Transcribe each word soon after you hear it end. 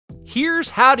here's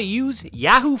how to use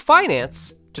Yahoo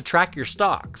Finance to track your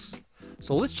stocks.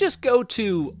 So let's just go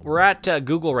to, we're at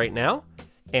Google right now,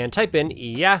 and type in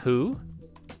Yahoo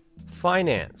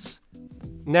Finance.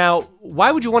 Now,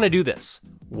 why would you want to do this?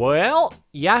 Well,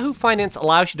 Yahoo Finance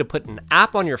allows you to put an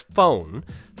app on your phone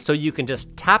so you can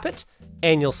just tap it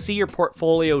and you'll see your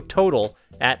portfolio total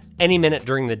at any minute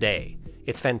during the day.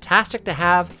 It's fantastic to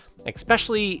have,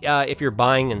 especially if you're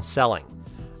buying and selling.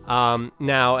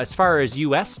 Now, as far as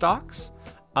US stocks,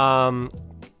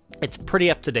 it's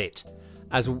pretty up to date.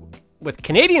 As with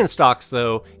Canadian stocks,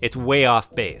 though, it's way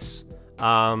off base.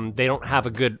 They don't have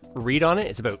a good read on it.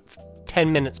 It's about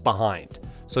 10 minutes behind.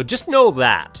 So just know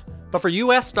that. But for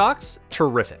US stocks,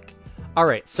 terrific. All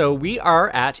right, so we are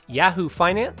at Yahoo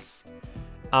Finance.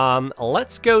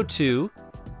 Let's go to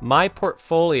My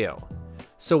Portfolio.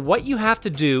 So what you have to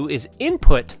do is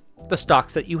input the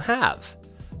stocks that you have.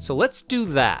 So let's do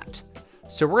that.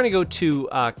 So we're gonna go to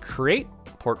Create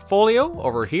Portfolio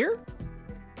over here.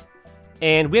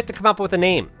 And we have to come up with a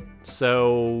name.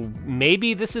 So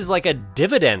maybe this is like a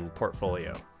dividend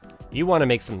portfolio. You wanna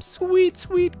make some sweet,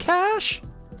 sweet cash.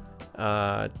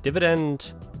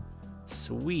 Dividend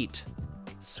sweet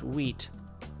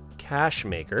cash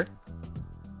maker.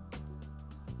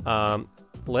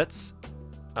 Let's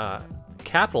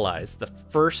capitalize the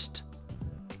first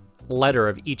letter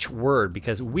of each word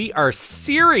because we are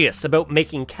serious about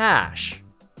making cash.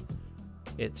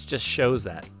 It just shows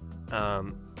that.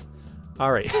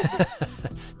 All right.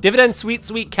 Dividend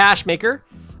sweet cash maker.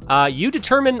 You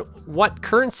determine what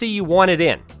currency you want it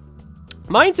in.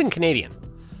 Mine's in Canadian.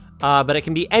 But it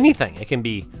can be anything. It can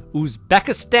be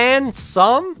Uzbekistan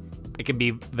some. It can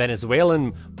be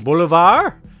Venezuelan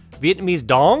bolivar, Vietnamese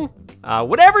dong,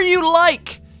 whatever you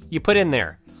like, you put in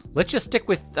there. Let's just stick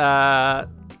with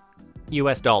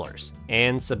US dollars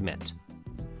and submit.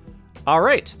 All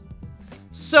right.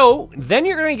 So then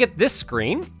you're going to get this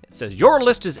screen. It says your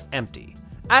list is empty.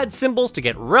 Add symbols to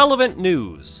get relevant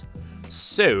news.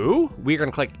 So we're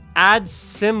going to click add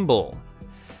symbol.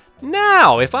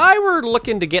 Now, if I were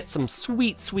looking to get some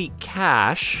sweet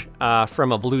cash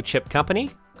from a blue chip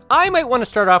company, I might want to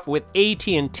start off with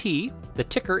AT&T. The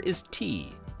ticker is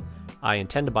T. I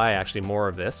intend to buy actually more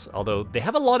of this, although they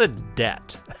have a lot of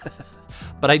debt.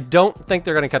 But I don't think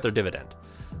they're going to cut their dividend.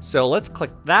 So let's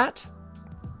click that.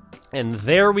 And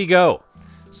there we go.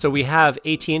 So we have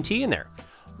AT&T in there.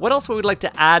 What else would we like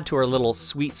to add to our little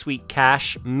sweet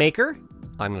cash maker?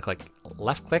 I'm going to click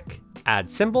left click, add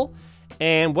symbol.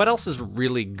 And what else is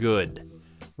really good?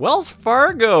 Wells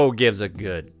Fargo gives a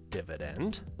good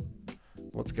dividend.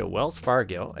 Let's go Wells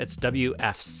Fargo. It's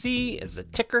WFC is the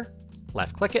ticker.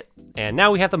 Left click it. And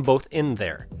now we have them both in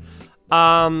there.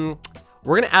 We're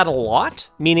going to add a lot,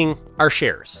 meaning our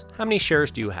shares. How many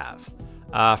shares do you have?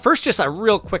 First, just a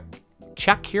real quick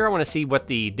check here. I want to see what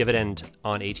the dividend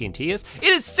on AT&T is. It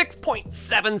is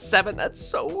 6.77. That's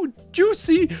so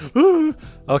juicy.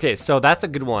 Okay, so that's a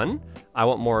good one. I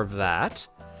want more of that.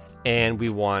 And we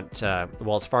want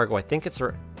Wells Fargo. I think it's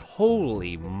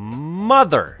holy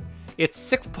mother.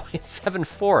 It's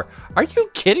 6.74. Are you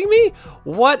kidding me?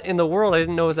 What in the world? I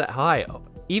didn't know it was that high.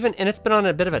 And it's been on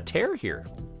a bit of a tear here.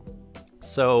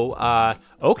 So,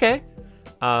 okay.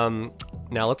 Now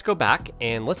let's go back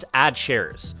and let's add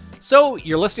shares. So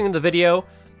you're listening to the video.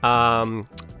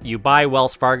 You buy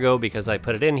Wells Fargo because I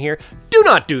put it in here. Do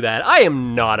not do that. I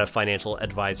am not a financial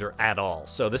advisor at all.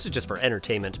 So this is just for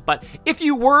entertainment. But if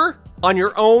you were on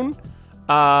your own,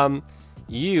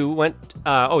 you went,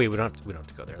 oh, we don't have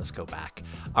to go there. Let's go back.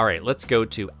 All right, let's go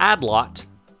to add lot.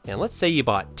 And let's say you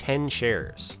bought 10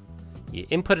 shares. You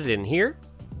input it in here.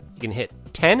 You can hit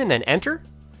 10 and then enter.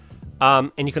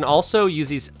 And you can also use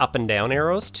these up and down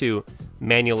arrows to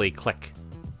manually click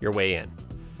your way in.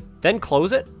 Then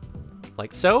close it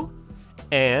like so.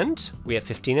 And we have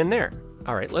 15 in there.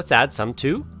 All right, let's add some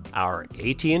to our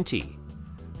AT&T.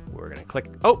 We're gonna click,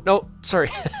 oh, no,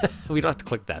 sorry. We don't have to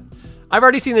click that. I've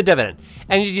already seen the dividend.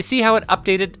 And did you see how it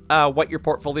updated what your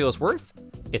portfolio is worth?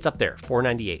 It's up there,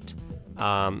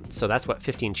 $4.98. So that's what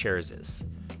 15 shares is.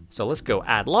 So let's go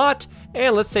add lot.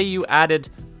 And let's say you added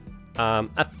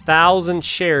 1,000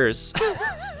 shares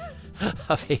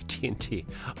of AT&T.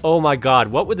 Oh my God,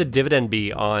 what would the dividend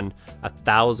be on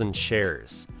 1,000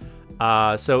 shares?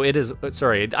 So it is,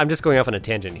 sorry, I'm just going off on a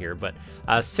tangent here, but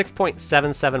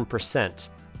 6.77%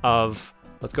 of,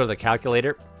 let's go to the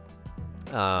calculator.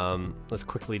 Let's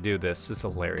quickly do this. This is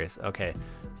hilarious. Okay,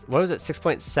 what was it,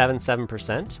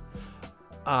 6.77%?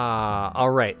 All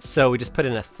right, so we just put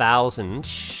in 1,000.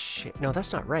 No,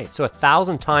 that's not right. So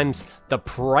 1,000 times the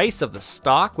price of the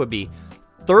stock would be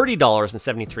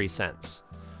 $30.73.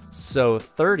 So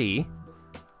 30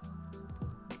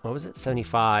 what was it?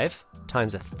 75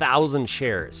 times 1,000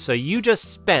 shares. So you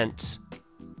just spent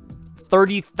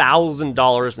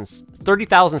 $30,000 and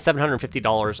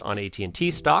 $30,750 on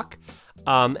AT&T stock.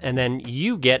 And then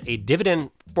you get a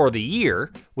dividend for the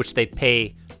year, which they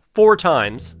pay 4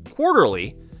 times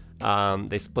quarterly.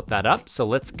 They split that up. So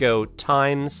let's go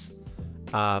times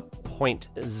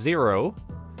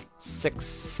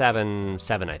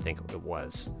 0.0677, I think it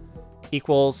was,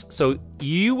 equals. So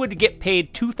you would get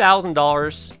paid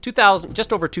 $2,000,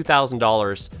 just over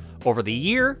 $2,000 over the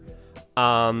year.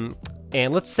 And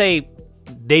let's say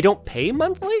they don't pay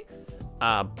monthly.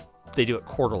 They do it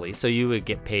quarterly. So you would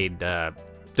get paid,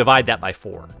 divide that by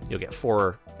 4. You'll get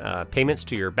 4 payments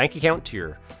to your bank account, to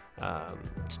your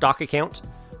stock account.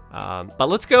 But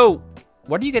let's go,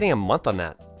 what are you getting a month on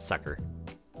that sucker?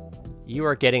 You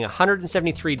are getting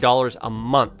 $173 a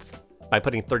month by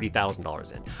putting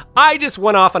 $30,000 in. I just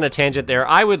went off on a tangent there.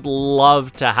 I would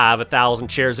love to have 1,000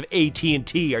 shares of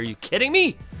AT&T. Are you kidding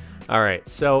me? All right,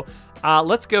 so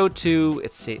let's go to,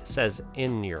 it says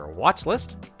in your watch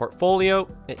list, portfolio.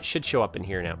 It should show up in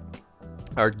here now.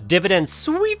 Our dividend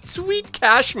sweet, sweet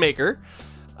cash maker.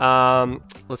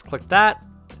 Let's click that.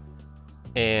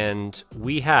 And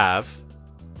we have,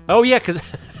 oh yeah, because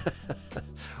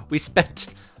we spent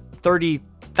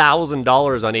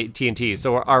 $30,000 on AT&T.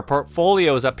 So our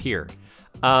portfolio is up here.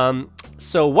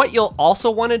 So what you'll also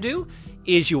want to do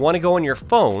is you want to go on your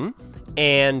phone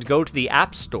and go to the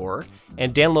App Store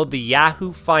and download the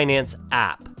Yahoo Finance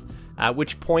app. At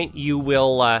which point you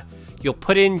will you'll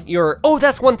put in your, oh,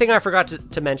 that's one thing I forgot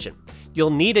to mention.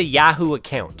 You'll need a Yahoo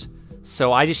account.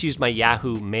 So I just used my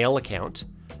Yahoo Mail account.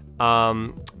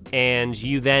 And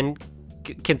you then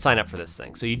can sign up for this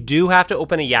thing. So you do have to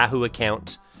open a Yahoo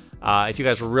account. If you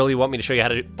guys really want me to show you how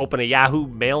to open a Yahoo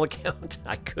Mail account,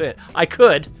 I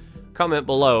could comment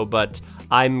below, but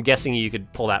I'm guessing you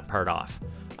could pull that part off.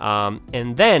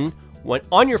 And then when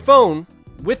on your phone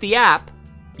with the app,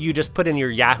 you just put in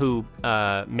your Yahoo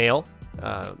Mail,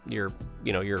 your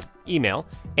email,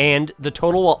 and the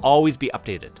total will always be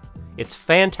updated. It's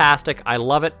fantastic. I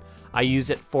love it. I use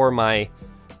it for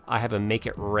I have a Make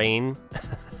It Rain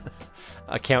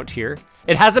account here.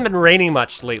 It hasn't been raining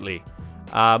much lately.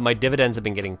 My dividends have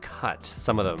been getting cut,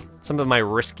 some of them, some of my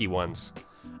risky ones.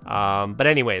 But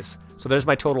anyways, so there's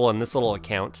my total in this little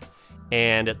account,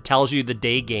 and it tells you the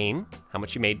day gain, how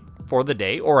much you made for the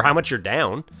day, or how much you're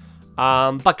down.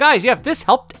 But guys, yeah, if this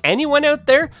helped anyone out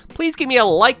there, please give me a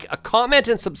like, a comment,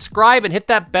 and subscribe, and hit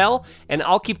that bell, and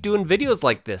I'll keep doing videos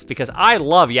like this because I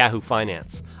love Yahoo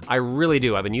Finance. I really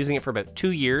do. I've been using it for about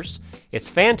 2 years. It's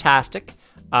fantastic.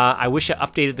 I wish I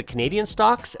updated the Canadian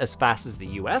stocks as fast as the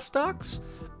US stocks.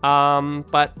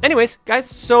 But anyways, guys,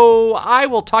 so I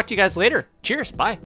will talk to you guys later. Cheers. Bye.